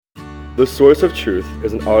The Source of Truth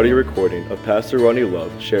is an audio recording of Pastor Ronnie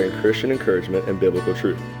Love sharing Christian encouragement and biblical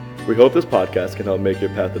truth. We hope this podcast can help make your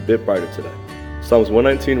path a bit brighter today. Psalms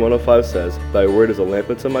 119:105 says, "Thy word is a lamp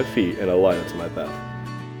unto my feet and a light unto my path."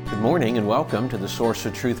 Good morning and welcome to the Source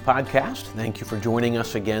of Truth podcast. Thank you for joining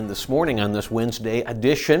us again this morning on this Wednesday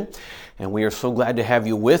edition. And we are so glad to have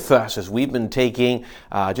you with us as we've been taking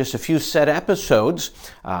just a few set episodes.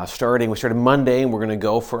 We started Monday and we're going to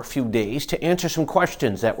go for a few days to answer some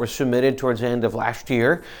questions that were submitted towards the end of last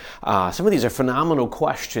year. Some of these are phenomenal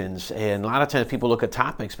questions, and a lot of times people look at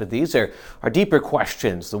topics, but these are deeper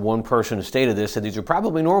questions. The one person who stated this said these are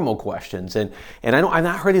probably normal questions. And I know I've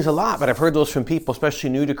not heard these a lot, but I've heard those from people,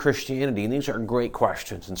 especially new to Christianity, and these are great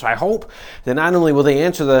questions. And so I hope that not only will they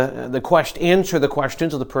answer the questions of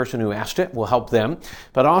the person who asked it, will help them,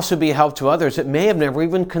 but also be a help to others that may have never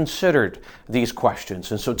even considered these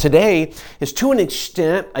questions. And so today is to an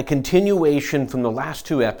extent a continuation from the last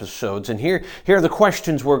two episodes. And here are the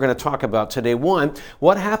questions we're going to talk about today. One,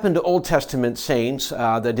 what happened to Old Testament saints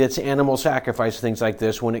that did animal sacrifice, things like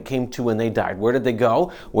this, when it came to when they died? Where did they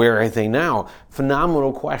go? Where are they now?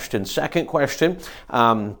 Phenomenal question. Second question,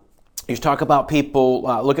 you talk about people,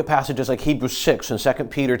 look at passages like Hebrews 6 and 2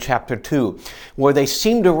 Peter chapter 2, where they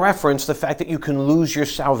seem to reference the fact that you can lose your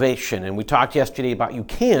salvation. And we talked yesterday about you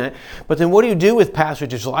can't, but then what do you do with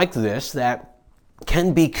passages like this that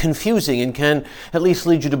can be confusing and can at least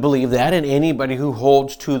lead you to believe that, and anybody who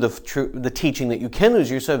holds to the teaching that you can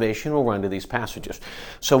lose your salvation will run to these passages.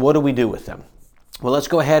 So what do we do with them? Well, let's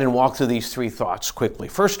go ahead and walk through these three thoughts quickly.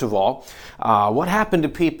 First of all, what happened to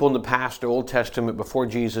people in the past, the Old Testament, before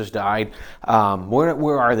Jesus died?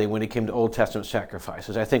 Where are they when it came to Old Testament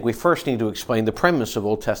sacrifices? I think we first need to explain the premise of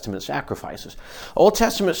Old Testament sacrifices. Old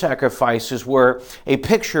Testament sacrifices were a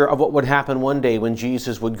picture of what would happen one day when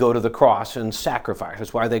Jesus would go to the cross and sacrifice.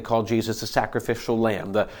 That's why they called Jesus the sacrificial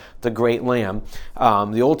lamb, the great lamb.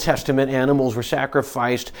 The Old Testament animals were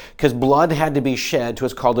sacrificed because blood had to be shed to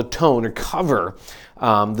what's called atone or cover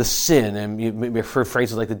the sin, and you may heard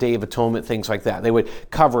phrases like the Day of Atonement, things like that. They would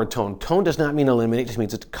cover atone. Atone does not mean eliminate, it just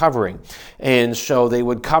means it's covering. And so they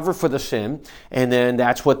would cover for the sin, and then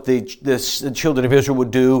that's what the children of Israel would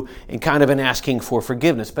do in kind of an asking for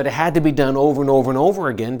forgiveness. But it had to be done over and over and over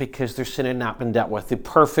again because their sin had not been dealt with. The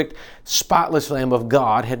perfect, spotless Lamb of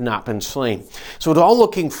God had not been slain. So it's all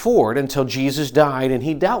looking forward until Jesus died and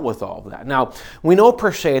he dealt with all of that. Now, we know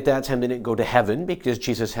per se at that time they didn't go to heaven because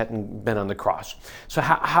Jesus hadn't been on the cross. So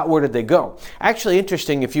where did they go? Actually,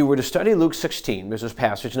 interesting, if you were to study Luke 16, there's this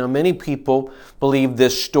passage. Now, many people believe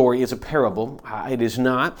this story is a parable. It is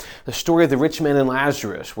not. The story of the rich man and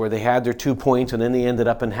Lazarus, where they had their 2 points and then they ended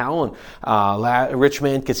up in hell, and a rich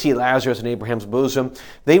man could see Lazarus in Abraham's bosom.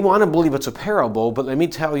 They want to believe it's a parable, but let me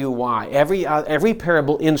tell you why. Every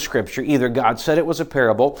parable in Scripture, either God said it was a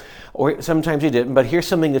parable, or sometimes he didn't, but here's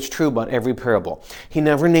something that's true about every parable. He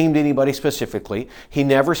never named anybody specifically. He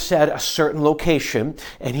never said a certain location,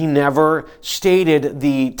 and he never stated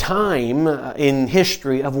the time in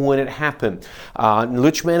history of when it happened.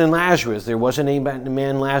 Rich man and Lazarus, there was a name about the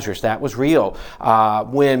man Lazarus. That was real.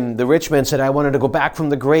 When the rich man said, I wanted to go back from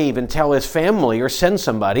the grave and tell his family or send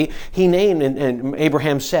somebody, he named, and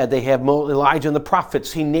Abraham said, they have Elijah and the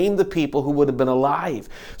prophets. He named the people who would have been alive.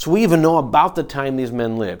 So we even know about the time these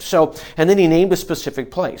men lived. And then he named a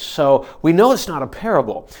specific place. So we know it's not a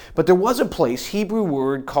parable, but there was a place, Hebrew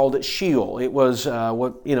word called it Sheol. It was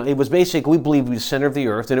it was basically, we believe, the center of the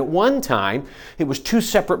earth. And at one time, it was two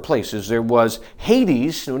separate places. There was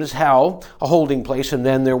Hades, known as hell, a holding place, and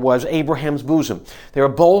then there was Abraham's bosom. They were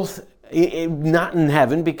both not in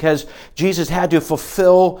heaven because Jesus had to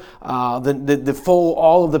fulfill all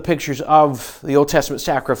of the pictures of the Old Testament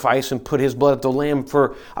sacrifice and put his blood at the lamb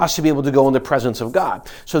for us to be able to go in the presence of God.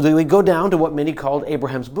 So they would go down to what many called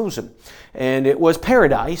Abraham's bosom. And it was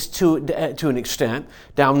paradise to an extent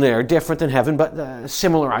down there, different than heaven, but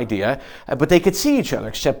similar idea. But they could see each other,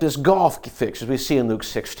 except this gulf fixed, as we see in Luke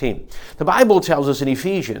 16. The Bible tells us in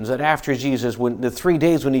Ephesians that after Jesus, the 3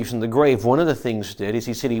 days when he was in the grave, one of the things he did is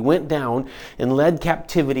he said he went down and led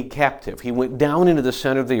captivity captive. He went down into the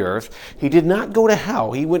center of the earth. He did not go to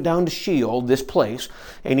hell. He went down to Sheol, this place,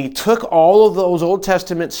 and he took all of those Old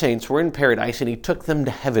Testament saints who were in paradise and he took them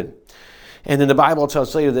to heaven. And then the Bible tells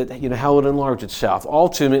us later that hell would enlarge itself.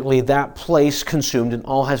 Ultimately, that place consumed and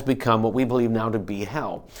all has become what we believe now to be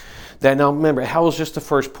hell. Now remember, hell is just the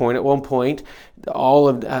first point. At one point, all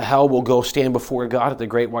of hell will go stand before God at the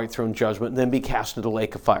great white throne judgment and then be cast into the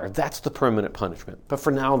lake of fire. That's the permanent punishment. But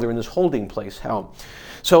for now, they're in this holding place, hell.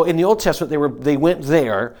 So in the Old Testament, they went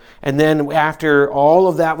there, and then after all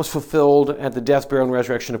of that was fulfilled at the death, burial, and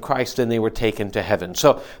resurrection of Christ, then they were taken to heaven.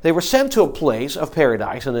 So they were sent to a place of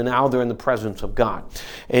paradise, and then now they're in the presence of God.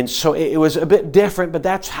 And so it was a bit different, but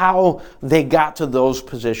that's how they got to those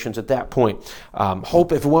positions at that point.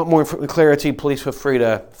 Hope, if you want more clarity, please feel free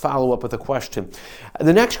to follow up with a question.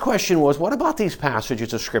 The next question was, what about these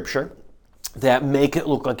passages of Scripture that make it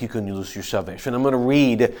look like you can lose your salvation? I'm going to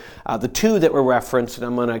read the two that were referenced, and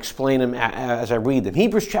I'm going to explain them as I read them.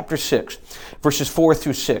 Hebrews chapter 6, verses 4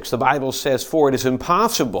 through 6. The Bible says, "For it is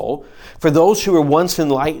impossible for those who were once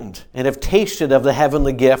enlightened and have tasted of the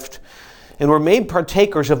heavenly gift and were made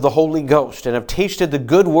partakers of the Holy Ghost and have tasted the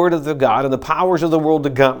good word of the God and the powers of the world to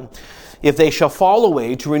come, if they shall fall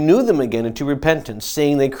away, to renew them again into repentance,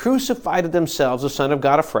 saying they crucified to themselves the Son of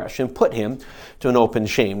God afresh and put him to an open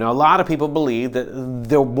shame." Now, a lot of people believe that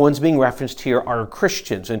the ones being referenced here are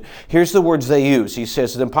Christians. And here's the words they use. He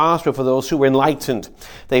says, "It's impossible for those who were enlightened.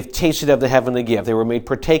 They've tasted of the heavenly gift. They were made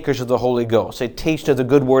partakers of the Holy Ghost. They tasted the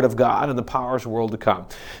good word of God and the powers of the world to come."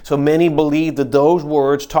 So many believe that those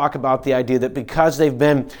words talk about the idea that because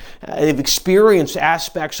they've experienced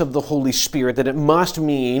aspects of the Holy Spirit, that it must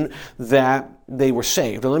mean that they were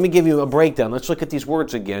saved. And let me give you a breakdown. Let's look at these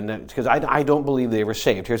words again, because I don't believe they were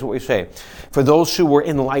saved. Here's what we say. For those who were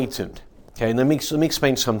enlightened. Okay, let me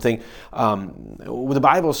explain something. The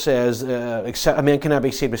Bible says, a man cannot be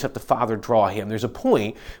saved except the Father draw him. There's a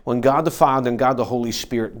point when God the Father and God the Holy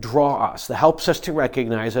Spirit draw us. That helps us to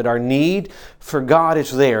recognize that our need for God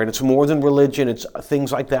is there, and it's more than religion, it's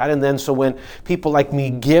things like that. And then so when people like me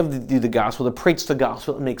give the gospel, to preach the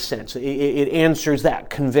gospel, it makes sense. It answers that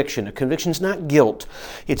conviction. A conviction is not guilt.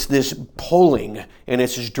 It's this pulling, and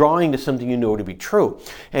it's just drawing to something you know to be true.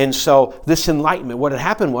 And so this enlightenment, what had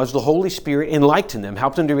happened was the Holy Spirit enlightened them,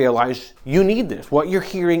 helped them to realize you need this. What you're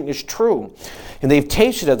hearing is true. And they've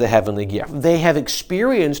tasted of the heavenly gift. They have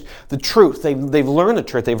experienced the truth. They've learned the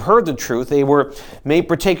truth. They've heard the truth. They were made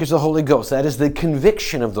partakers of the Holy Ghost. That is the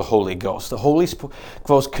conviction of the Holy Ghost. The Holy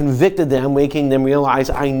Ghost convicted them, making them realize,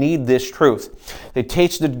 I need this truth. They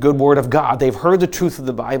tasted the good word of God. They've heard the truth of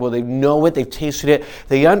the Bible. They know it. They've tasted it.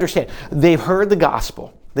 They understand. They've heard the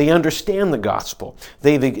gospel. They understand the gospel.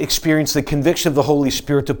 They've experienced the conviction of the Holy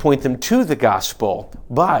Spirit to point them to the gospel,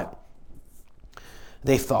 but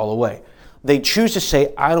they fall away. They choose to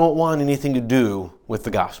say, I don't want anything to do with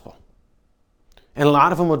the gospel. And a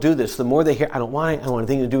lot of them will do this. The more they hear, I don't want it, I don't want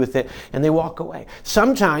anything to do with it, and they walk away.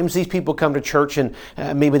 Sometimes these people come to church and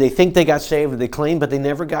maybe they think they got saved, or they claim, but they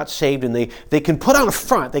never got saved, and they can put on a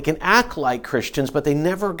front, they can act like Christians, but they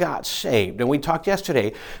never got saved. And we talked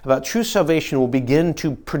yesterday about true salvation will begin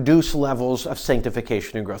to produce levels of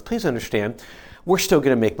sanctification and growth. Please understand, we're still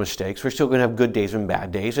going to make mistakes. We're still going to have good days and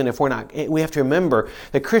bad days. And if we're not, we have to remember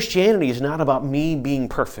that Christianity is not about me being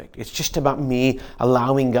perfect. It's just about me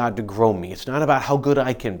allowing God to grow me. It's not about how good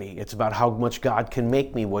I can be. It's about how much God can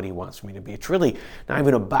make me what He wants me to be. It's really not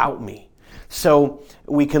even about me. So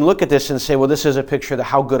we can look at this and say, well, this is a picture of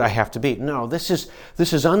how good I have to be. No, this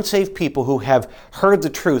is unsaved people who have heard the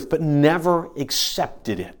truth but never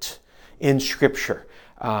accepted it in Scripture.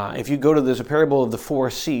 If you go to, there's a parable of the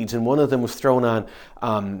 4 seeds, and one of them was thrown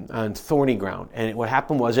on thorny ground. And what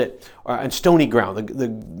happened was on stony ground.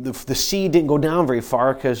 The seed didn't go down very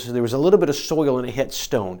far because there was a little bit of soil and it hit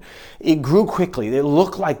stone. It grew quickly. They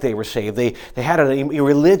looked like they were saved. They had a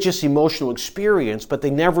religious, emotional experience, but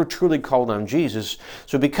they never truly called on Jesus.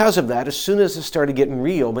 So because of that, as soon as it started getting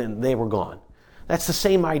real, man, they were gone. That's the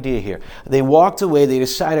same idea here. They walked away, they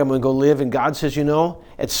decided, I'm going to go live, and God says,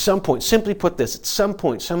 at some point, simply put this, at some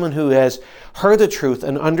point, someone who has heard the truth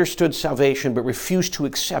and understood salvation but refused to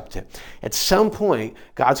accept it, at some point,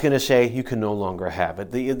 God's going to say, you can no longer have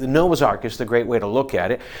it. The Noah's Ark is the great way to look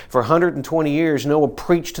at it. For 120 years, Noah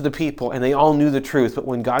preached to the people, and they all knew the truth, but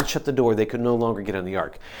when God shut the door, they could no longer get on the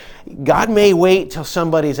ark. God may wait till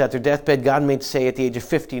somebody's at their deathbed. God may say at the age of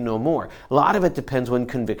 50, no more. A lot of it depends when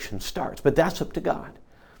conviction starts, but that's up to God.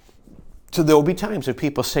 So there will be times when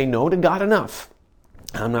people say no to God enough.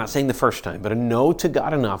 I'm not saying the first time, but a no to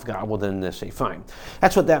God enough, God will then say, fine.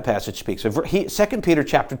 That's what that passage speaks of. 2 Peter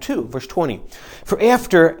chapter 2, verse 20. For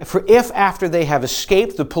if after they have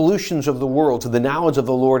escaped the pollutions of the world to the knowledge of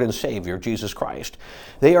the Lord and Savior, Jesus Christ,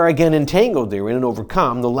 they are again entangled therein and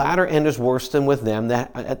overcome, the latter end is worse than with them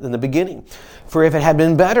in the beginning. For if it had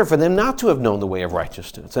been better for them not to have known the way of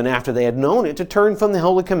righteousness, and after they had known it, to turn from the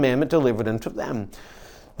holy commandment delivered unto them.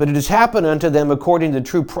 But it has happened unto them according to the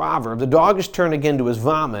true proverb, the dog is turned again to his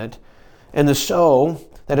vomit, and the sow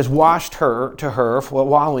that has washed her to her for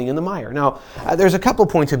wallowing in the mire. Now, there's a couple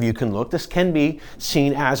points of view you can look. This can be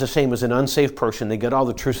seen as the same as an unsaved person. They got all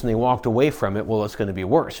the truth and they walked away from it. Well, it's going to be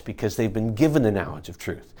worse because they've been given the knowledge of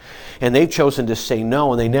truth. And they've chosen to say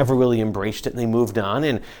no, and they never really embraced it, and they moved on.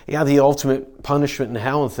 And yeah, the ultimate punishment in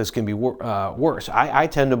hell is this can be worse. I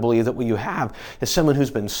tend to believe that what you have is someone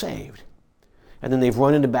who's been saved. And then they've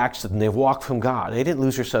run into backsliding. They've walked from God. They didn't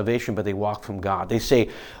lose their salvation, but they walked from God. They say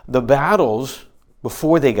the battles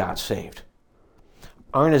before they got saved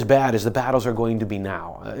aren't as bad as the battles are going to be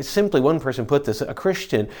now. Simply, one person put this, a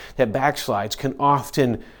Christian that backslides can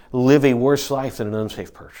often live a worse life than an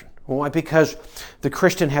unsaved person. Why? Because the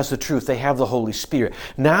Christian has the truth. They have the Holy Spirit.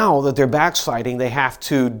 Now that they're backsliding, they have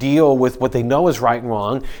to deal with what they know is right and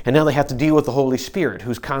wrong, and now they have to deal with the Holy Spirit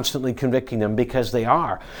who's constantly convicting them because they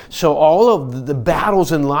are. So all of the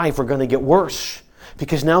battles in life are going to get worse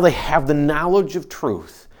because now they have the knowledge of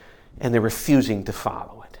truth and they're refusing to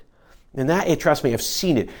follow it. And that, trust me, I've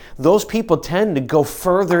seen it. Those people tend to go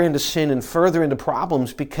further into sin and further into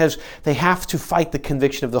problems because they have to fight the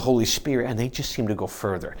conviction of the Holy Spirit, and they just seem to go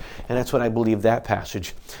further. And that's what I believe that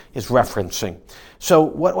passage is referencing. So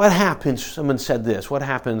what happens, someone said this, what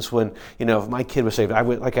happens when, if my kid was saved,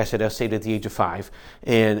 like I said, I was saved at the age of 5,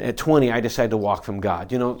 and at 20, I decided to walk from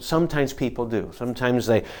God. Sometimes people do. Sometimes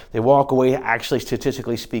they walk away. Actually,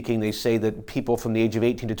 statistically speaking, they say that people from the age of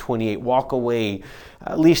 18 to 28 walk away,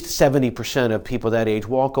 at least 70% of people that age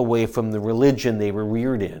walk away from the religion they were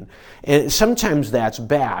reared in. And sometimes that's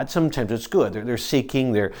bad. Sometimes it's good. They're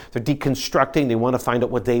seeking, they're deconstructing, they want to find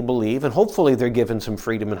out what they believe, and hopefully they're given some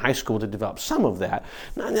freedom in high school to develop some of that.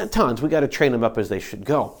 Not tons. We got to train them up as they should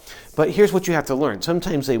go. But here's what you have to learn.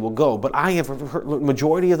 Sometimes they will go, but I have heard,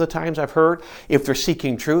 majority of the times I've heard, if they're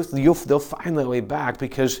seeking truth, they'll find their way back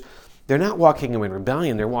because they're not walking away in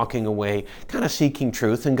rebellion. They're walking away kind of seeking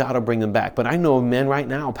truth, and God will bring them back. But I know men right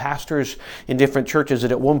now, pastors in different churches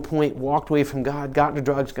that at one point walked away from God, got into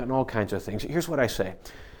drugs, gotten all kinds of things. Here's what I say.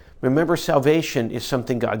 Remember, salvation is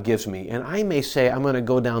something God gives me. And I may say I'm going to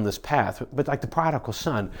go down this path, but like the prodigal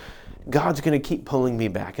son, God's going to keep pulling me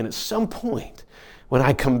back. And at some point, when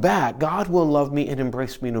I come back, God will love me and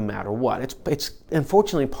embrace me no matter what. It's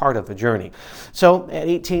unfortunately part of the journey. So at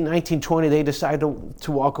 18, 19, 20, they decide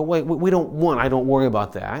to walk away. I don't worry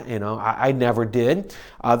about that. I never did.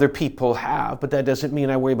 Other people have, but that doesn't mean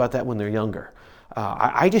I worry about that when they're younger.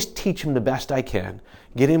 I just teach them the best I can,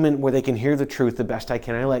 get them in where they can hear the truth the best I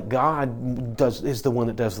can. I let God is the one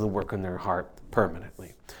that does the work in their heart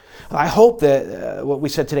permanently. I hope that what we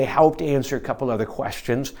said today helped answer a couple other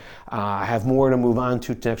questions. I have more to move on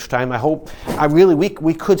to next time.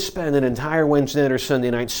 We could spend an entire Wednesday night or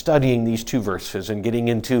Sunday night studying these two verses and getting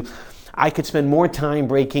into. I could spend more time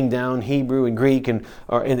breaking down Hebrew and Greek in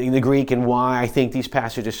the Greek and why I think these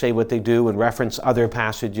passages say what they do and reference other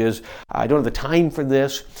passages. I don't have the time for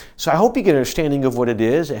this. So I hope you get an understanding of what it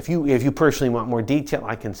is. If you personally want more detail,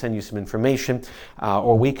 I can send you some information,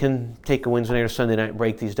 or we can take a Wednesday night or Sunday night and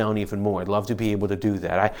break these down even more. I'd love to be able to do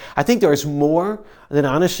that. I think there's more that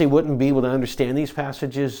honestly wouldn't be able to understand these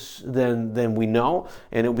passages than we know,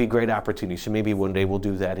 and it would be a great opportunity. So maybe one day we'll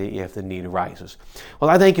do that if the need arises. Well,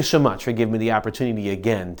 I thank you so much for giving me the opportunity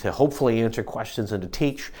again to hopefully answer questions and to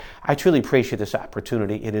teach. I truly appreciate this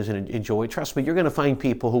opportunity. It is a joy. Trust me, you're going to find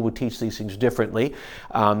people who will teach these things differently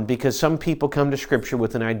because some people come to Scripture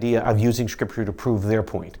with an idea of using Scripture to prove their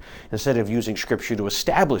point instead of using Scripture to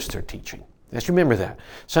establish their teaching. Let's remember that.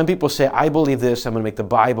 Some people say, I believe this, I'm going to make the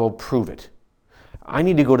Bible prove it. I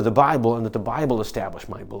need to go to the Bible and let the Bible establish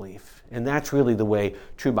my belief. And that's really the way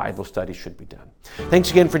true Bible study should be done.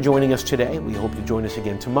 Thanks again for joining us today. We hope you join us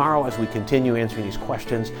again tomorrow as we continue answering these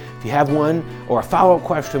questions. If you have one or a follow-up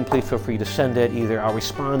question, please feel free to send it. Either I'll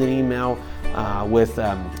respond in email with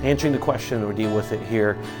answering the question or deal with it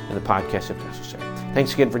here in the podcast if necessary.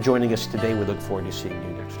 Thanks again for joining us today. We look forward to seeing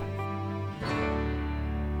you next time.